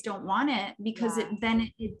kids don't want it, because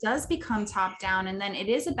it does become top down, and then it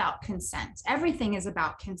is about consent. Everything is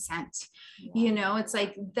about consent. You know, it's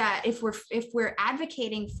like that. If we're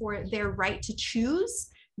advocating for their right to choose,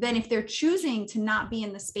 then if they're choosing to not be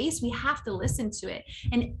in the space, we have to listen to it.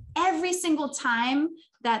 And every single time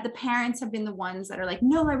that the parents have been the ones that are like,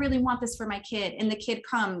 no, I really want this for my kid, and the kid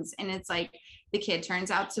comes and it's like, the kid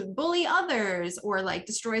turns out to bully others or like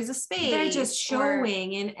destroys a space. They're just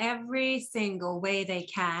showing in every single way they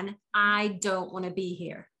can, I don't want to be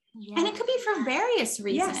here. Yeah. And it could be for various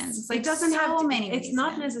reasons. Yes, like it doesn't have to, many it's reasons.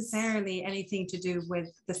 not necessarily anything to do with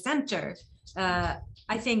the center.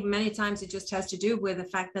 I think many times it just has to do with the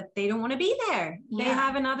fact that they don't want to be there. They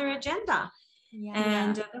have another agenda.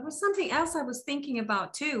 And there was something else I was thinking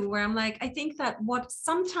about too, where I'm like, I think that what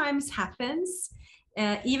sometimes happens,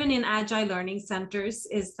 even in agile learning centers,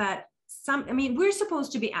 is that we're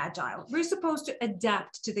supposed to be agile. We're supposed to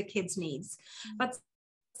adapt to the kids' needs. But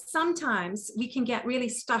sometimes we can get really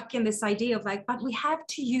stuck in this idea of like, but we have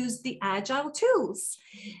to use the agile tools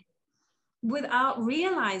without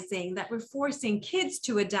realizing that we're forcing kids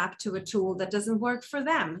to adapt to a tool that doesn't work for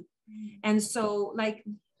them. And so like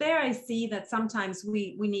there I see that sometimes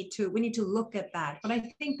we need to look at that. But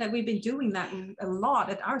I think that we've been doing that a lot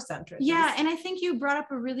at our center. Yeah, and I think you brought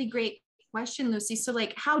up a really great question, Lucy. So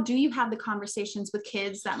like, how do you have the conversations with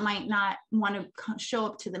kids that might not want to show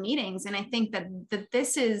up to the meetings? And I think that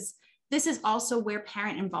this is also where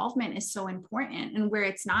parent involvement is so important, and where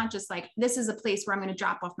it's not just like, this is a place where I'm going to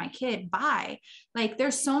drop off my kid. Bye. Like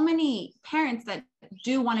there's so many parents that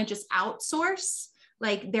do want to just outsource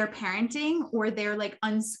like their parenting or their like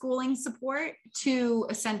unschooling support to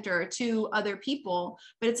a center, to other people.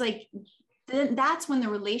 But it's like, that's when the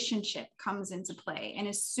relationship comes into play and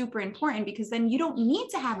is super important, because then you don't need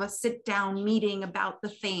to have a sit down meeting about the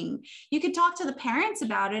thing. You could talk to the parents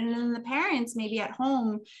about it, and then the parents maybe at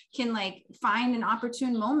home can like find an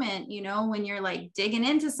opportune moment, you know, when you're like digging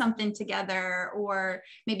into something together, or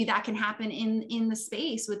maybe that can happen in the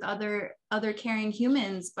space with other caring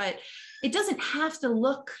humans. But it doesn't have to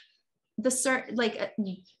look like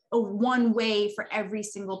a one way for every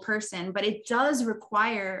single person, but it does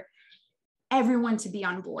require everyone to be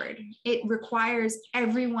on board. It requires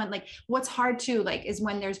everyone. Like what's hard too, like, is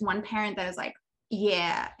when there's one parent that is like,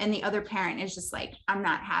 yeah, and the other parent is just like, I'm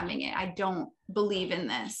not having it. I don't believe in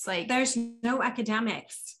this. Like there's no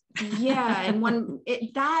academics. Yeah. And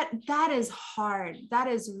that is hard. That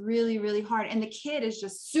is really, really hard. And the kid is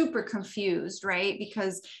just super confused, right?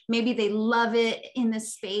 Because maybe they love it in the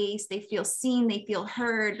space. They feel seen, they feel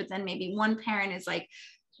heard, but then maybe one parent is like,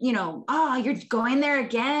 you know, oh, you're going there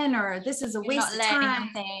again, or this is a waste of time.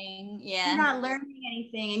 You're not learning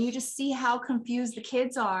anything. And you just see how confused the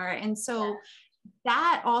kids are. And so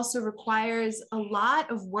that also requires a lot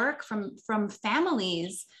of work from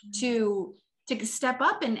families to step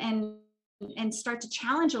up and start to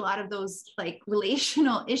challenge a lot of those like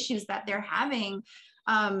relational issues that they're having,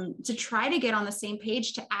 to try to get on the same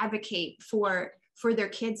page to advocate for their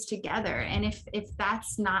kids together. And if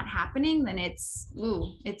that's not happening, then it's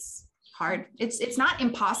hard. It's not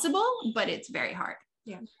impossible, but it's very hard.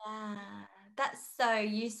 Yeah. That's so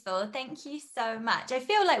useful. Thank you so much. I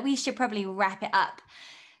feel like we should probably wrap it up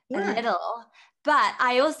a little, but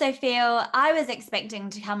I also feel I was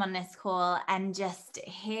expecting to come on this call and just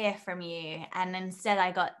hear from you. And instead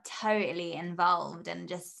I got totally involved and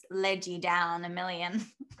just led you down a million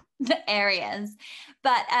areas.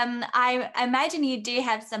 But I imagine you do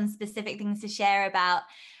have some specific things to share about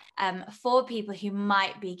for people who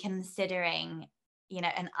might be considering, you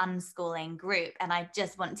know, an unschooling group. And I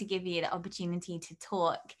just want to give you the opportunity to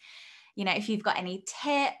talk, you know, if you've got any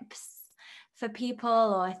tips for people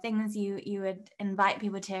or things you would invite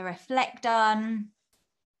people to reflect on.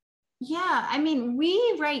 Yeah, I mean,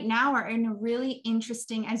 we right now are in a really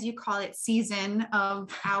interesting, as you call it, season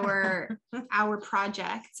of our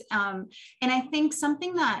project. And I think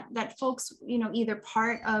something that folks, you know, either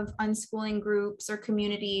part of unschooling groups or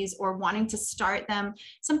communities or wanting to start them,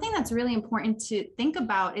 something that's really important to think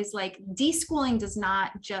about is like deschooling does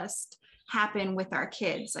not just happen with our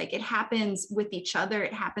kids. Like it happens with each other.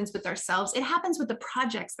 It happens with ourselves. It happens with the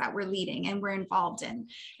projects that we're leading and we're involved in.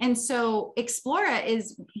 And so Explora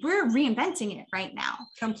we're reinventing it right now.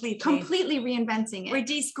 Completely reinventing it. We're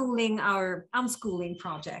deschooling our unschooling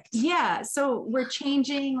project. Yeah. So we're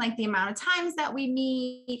changing like the amount of times that we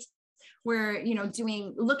meet. We're, you know,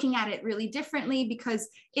 looking at it really differently, because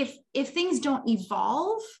if things don't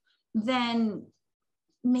evolve, then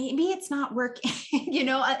maybe it's not working. You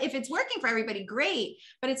know, if it's working for everybody, great,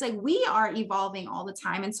 but it's like we are evolving all the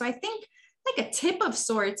time. And so I think like a tip of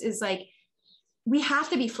sorts is like, we have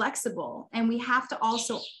to be flexible, and we have to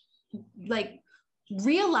also like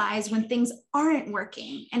realize when things aren't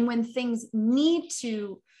working and when things need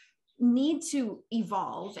to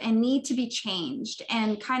evolve and need to be changed,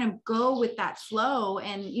 and kind of go with that flow.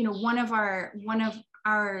 And one of our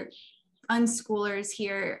unschoolers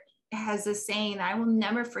here has this saying that I will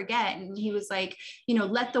never forget, and he was like,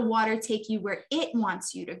 let the water take you where it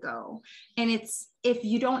wants you to go. And it's, if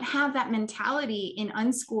you don't have that mentality in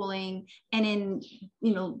unschooling and in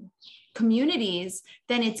communities,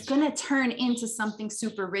 then it's going to turn into something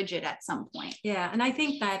super rigid at some point. Yeah, and I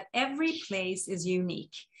think that every place is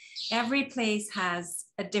unique. Every place has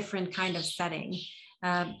a different kind of setting.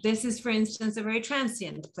 This is, for instance, a very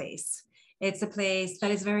transient place. It's a place that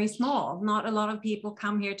is very small. Not a lot of people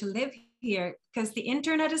come here to live here because the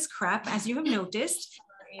internet is crap, as you have noticed.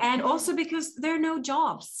 And also because there are no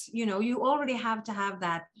jobs, you already have to have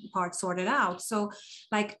that part sorted out. So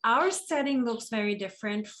like our setting looks very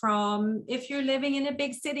different from if you're living in a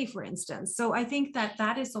big city, for instance. So I think that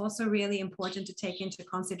that is also really important to take into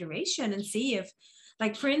consideration and see if,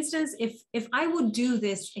 like, for instance, if I would do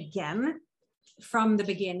this again from the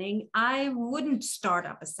beginning, I wouldn't start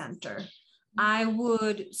up a center. I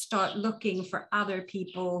would start looking for other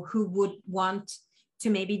people who would want to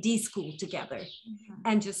maybe de-school together,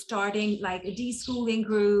 and just starting like a de-schooling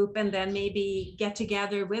group, and then maybe get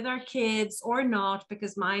together with our kids, or not,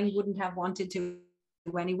 because mine wouldn't have wanted to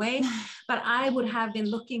anyway, but I would have been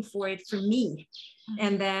looking for it for me,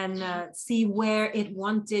 and then see where it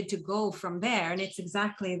wanted to go from there. And it's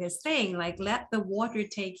exactly this thing, like, let the water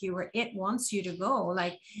take you where it wants you to go.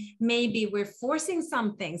 Like, maybe we're forcing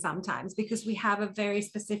something sometimes because we have a very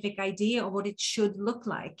specific idea of what it should look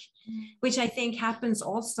like, which I think happens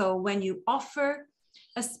also when you offer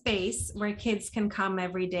a space where kids can come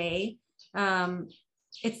every day.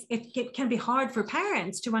 It can be hard for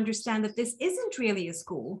parents to understand that this isn't really a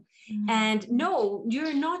school. And no,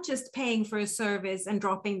 you're not just paying for a service and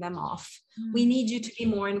dropping them off. We need you to be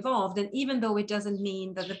more involved. And even though it doesn't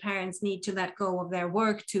mean that the parents need to let go of their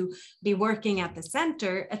work to be working at the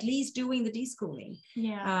center, at least doing the deschooling.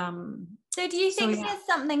 Yeah. So do you think there's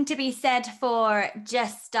something to be said for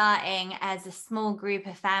just starting as a small group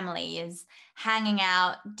of families, hanging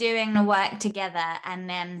out, doing the work together, and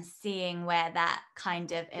then seeing where that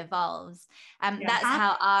kind of evolves? That's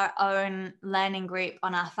how our own learning group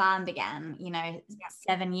on our farm began.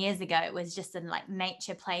 7 years ago, it was just a like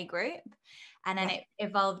nature play group. And then it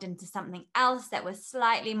evolved into something else that was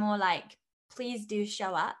slightly more like, please do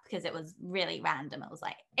show up, because it was really random. It was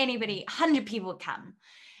like anybody, 100 people would come.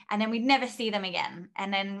 And then we'd never see them again.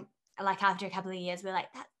 And then like after a couple of years, we're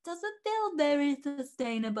like, that doesn't feel very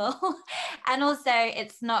sustainable. And also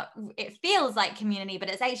it feels like community, but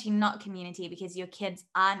it's actually not community, because your kids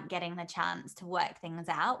aren't getting the chance to work things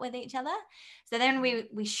out with each other. So then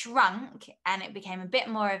we shrunk, and it became a bit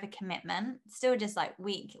more of a commitment, still just like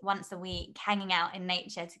once a week, hanging out in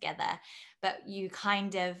nature together. But you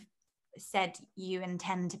kind of said you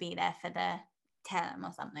intend to be there for the term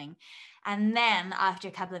or something. And then after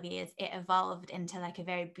a couple of years, it evolved into like a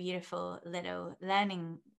very beautiful little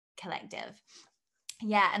learning collective.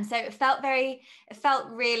 And so it felt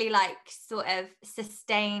really like sort of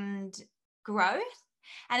sustained growth.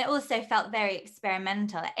 And it also felt very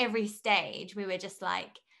experimental. At every stage we were just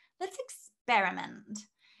like, let's experiment,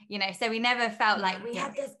 so we never felt like we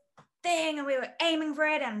had this thing and we were aiming for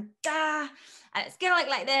it, and it's gonna look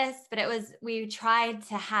like this. But we tried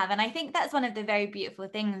to have, and I think that's one of the very beautiful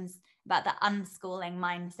things about the unschooling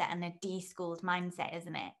mindset and the deschooled mindset,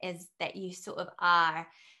 isn't it? Is that you sort of are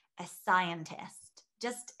a scientist,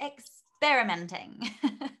 just experimenting.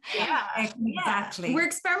 Exactly. We're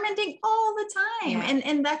experimenting all the time.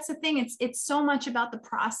 And that's the thing. It's so much about the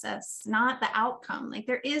process, not the outcome. Like,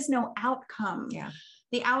 there is no outcome.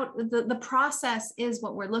 The process is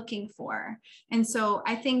what we're looking for. And so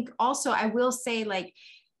I think also, I will say, like,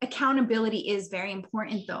 accountability is very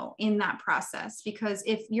important though in that process, because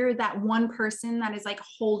if you're that one person that is like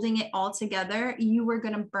holding it all together, you are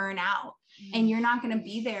going to burn out, and you're not going to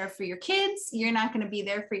be there for your kids. You're not going to be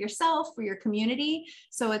there for yourself, for your community.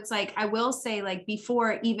 So it's like, I will say, like,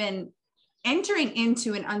 before even entering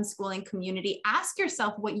into an unschooling community, ask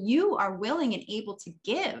yourself what you are willing and able to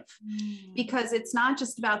give, because it's not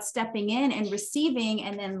just about stepping in and receiving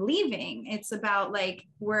and then leaving. It's about like,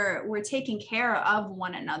 we're taking care of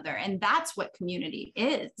one another, and that's what community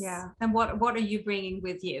is. And what are you bringing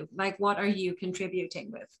with you? Like, what are you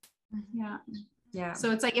contributing with?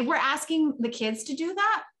 So it's like, if we're asking the kids to do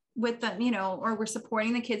that with them, or we're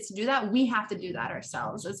supporting the kids to do that, we have to do that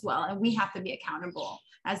ourselves as well, and we have to be accountable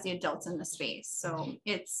as the adults in the space. So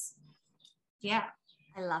it's Yeah.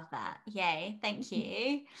 I love that. Yay. Thank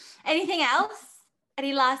you. Anything else?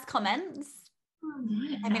 Any last comments? I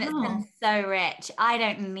mean, it's been so rich. I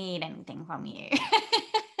don't need anything from you.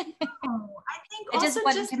 I think I just also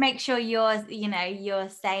wanted to make sure you're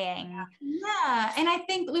saying. Yeah. And I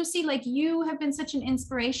think, Lucy, like you have been such an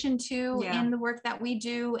inspiration too in the work that we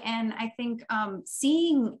do. And I think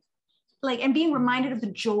seeing like, and being reminded of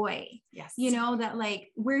the joy, you know, that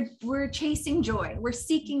like we're chasing joy, we're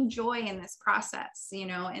seeking joy in this process, you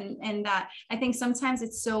know, and that I think sometimes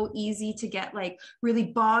it's so easy to get like really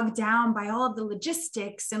bogged down by all of the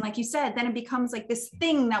logistics. And like you said, then it becomes like this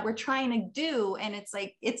thing that we're trying to do. And it's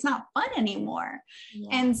like, it's not fun anymore. Yeah.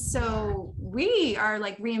 And so we are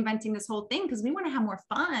like reinventing this whole thing because we want to have more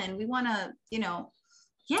fun. We want to, you know,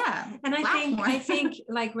 And I think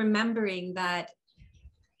like remembering that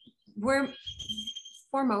we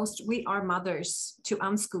are mothers to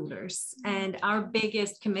unschoolers, and our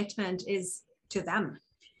biggest commitment is to them.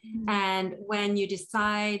 And when you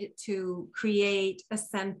decide to create a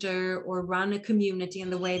center or run a community in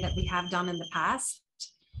the way that we have done in the past,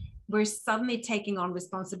 we're suddenly taking on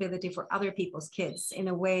responsibility for other people's kids in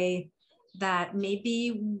a way that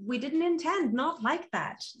maybe we didn't intend, not like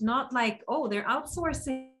that, not like, oh, they're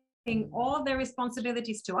outsourcing all their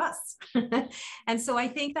responsibilities to us. And so I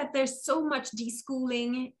think that there's so much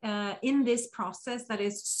deschooling in this process that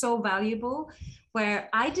is so valuable, where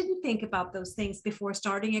I didn't think about those things before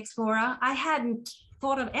starting Explora. I hadn't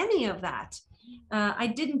thought of any of that. I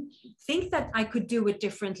didn't think that I could do it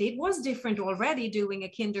differently. It was different already doing a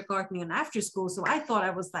kindergarten and after school. So I thought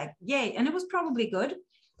I was like, yay. And it was probably good.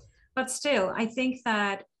 But still, I think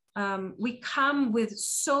that we come with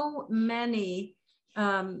so many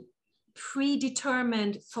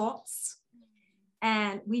predetermined thoughts,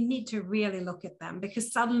 and we need to really look at them,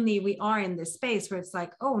 because suddenly we are in this space where it's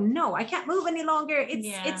like, oh no, I can't move any longer.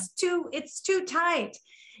 It's too tight.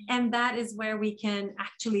 And that is where we can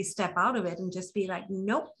actually step out of it and just be like,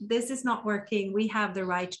 nope, this is not working. We have the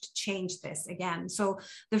right to change this again. So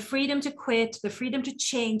the freedom to quit, the freedom to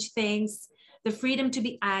change things, the freedom to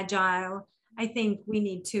be agile, I think we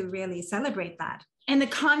need to really celebrate that. And the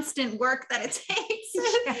constant work that it takes.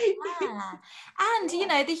 Yeah. And, you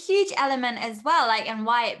know, the huge element as well, like, and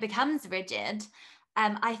why it becomes rigid,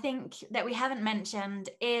 I think that we haven't mentioned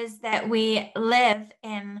is that we live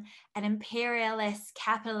in an imperialist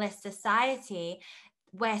capitalist society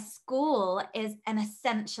where school is an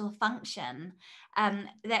essential function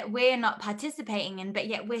that we're not participating in, but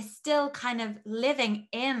yet we're still kind of living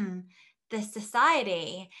in this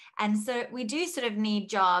society. And so we do sort of need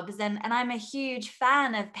jobs, and I'm a huge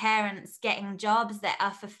fan of parents getting jobs that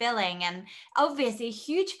are fulfilling, and obviously a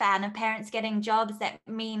huge fan of parents getting jobs that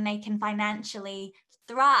mean they can financially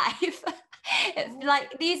thrive. It's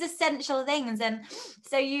like these essential things. And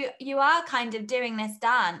so you are kind of doing this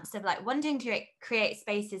dance of like wanting to create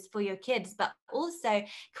spaces for your kids, but also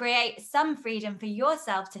create some freedom for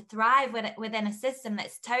yourself to thrive within a system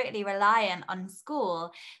that's totally reliant on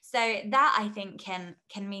school. So that I think can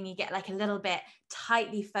mean you get like a little bit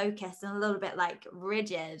tightly focused and a little bit like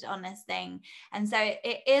rigid on this thing. And so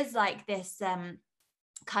it is like this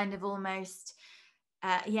kind of almost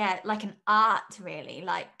like an art, really,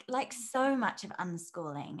 like so much of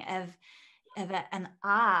unschooling, of an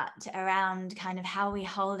art around kind of how we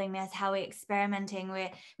holding this, how we experimenting,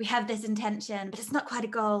 we have this intention, but it's not quite a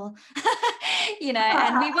goal. You know,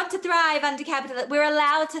 and we want to thrive under capitalism. We're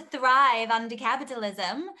allowed to thrive under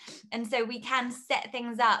capitalism, and so we can set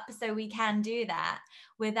things up so we can do that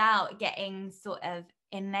without getting sort of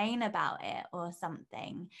inane about it or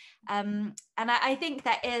something. And I think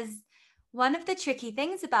that is one of the tricky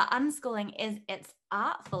things about unschooling is its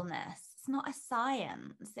artfulness. It's not a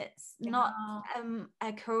science. It's not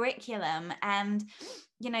a curriculum. And,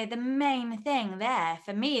 you know, the main thing there,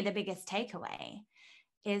 for me, the biggest takeaway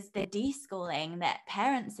is the deschooling that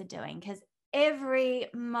parents are doing, because every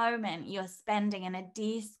moment you're spending in a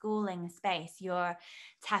deschooling space, you're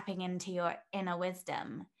tapping into your inner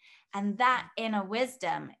wisdom. And that inner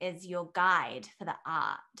wisdom is your guide for the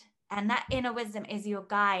art. And that inner wisdom is your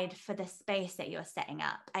guide for the space that you're setting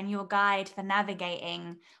up, and your guide for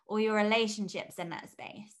navigating all your relationships in that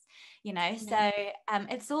space, you know? So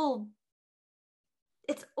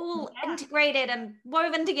it's all integrated and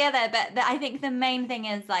woven together. But I think the main thing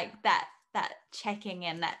is like that checking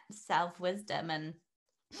in, that self-wisdom, and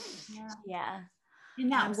in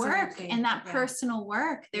that work and that personal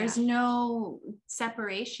work, there's no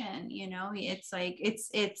separation, you know. It's like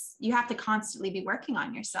it's you have to constantly be working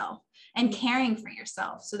on yourself and caring for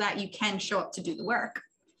yourself so that you can show up to do the work.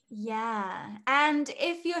 And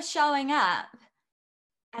if you're showing up,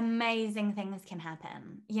 amazing things can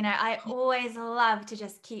happen. You know, I always love to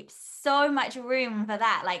just keep so much room for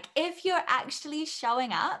that. Like if you're actually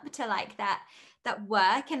showing up to like that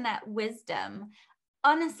work and that wisdom,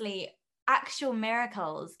 honestly, actual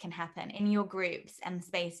miracles can happen in your groups and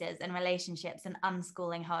spaces and relationships and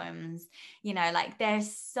unschooling homes. You know, like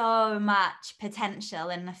there's so much potential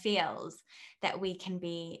in the fields that we can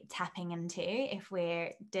be tapping into if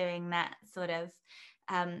we're doing that sort of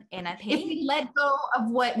inner peace. If we let go of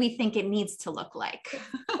what we think it needs to look like.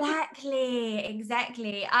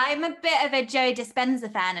 Exactly. I'm a bit of a Joe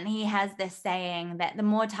Dispenza fan, and he has this saying that the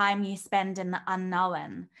more time you spend in the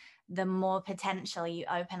unknown, the more potential you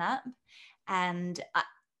open up. And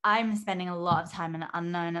I'm spending a lot of time in the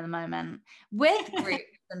unknown at the moment with groups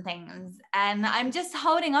and things, and I'm just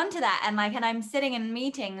holding on to that, and I'm sitting in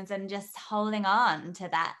meetings and just holding on to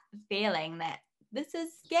that feeling that this is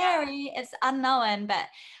scary, it's unknown. But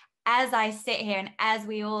as I sit here and as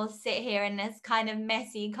we all sit here in this kind of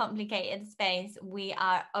messy, complicated space, we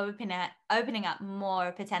are opening up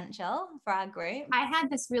more potential for our group. I had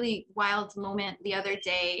this really wild moment the other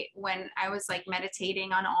day when I was like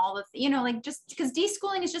meditating on all of, you know, like just because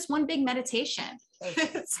deschooling is just one big meditation.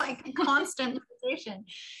 It's like a constant meditation.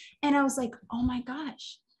 And I was like, oh my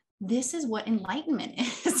gosh, this is what enlightenment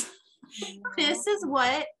is. This is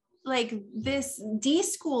what like this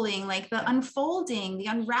deschooling, like the unfolding, the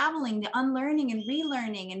unraveling, the unlearning and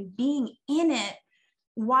relearning and being in it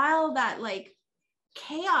while that like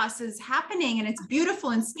chaos is happening and it's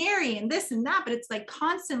beautiful and scary and this and that, but it's like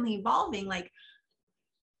constantly evolving. Like,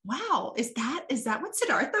 wow, is that what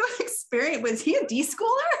Siddhartha experienced? Was he a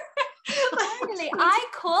deschooler? Totally. I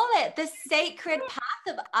call it the sacred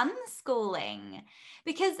path of unschooling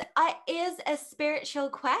because it is a spiritual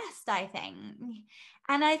quest, I think.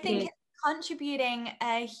 And I think it's contributing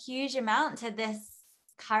a huge amount to this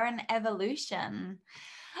current evolution.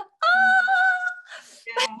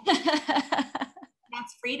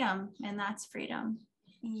 That's freedom, and that's freedom.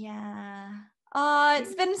 Yeah. Oh,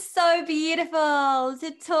 it's been so beautiful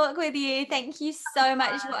to talk with you. Thank you so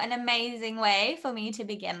much. What an amazing way for me to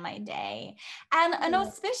begin my day. And an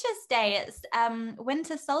auspicious day. It's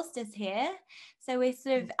winter solstice here. So we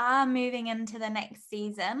sort of are moving into the next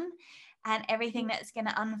season and everything that's going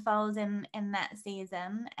to unfold in that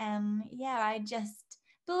season. Yeah, I just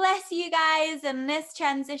bless you guys in this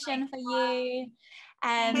transition for you.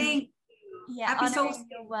 And yeah, honoring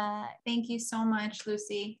your work. Thank you so much,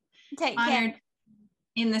 Lucy. Take Honored care.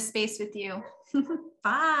 In the space with you.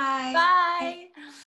 Bye. Bye.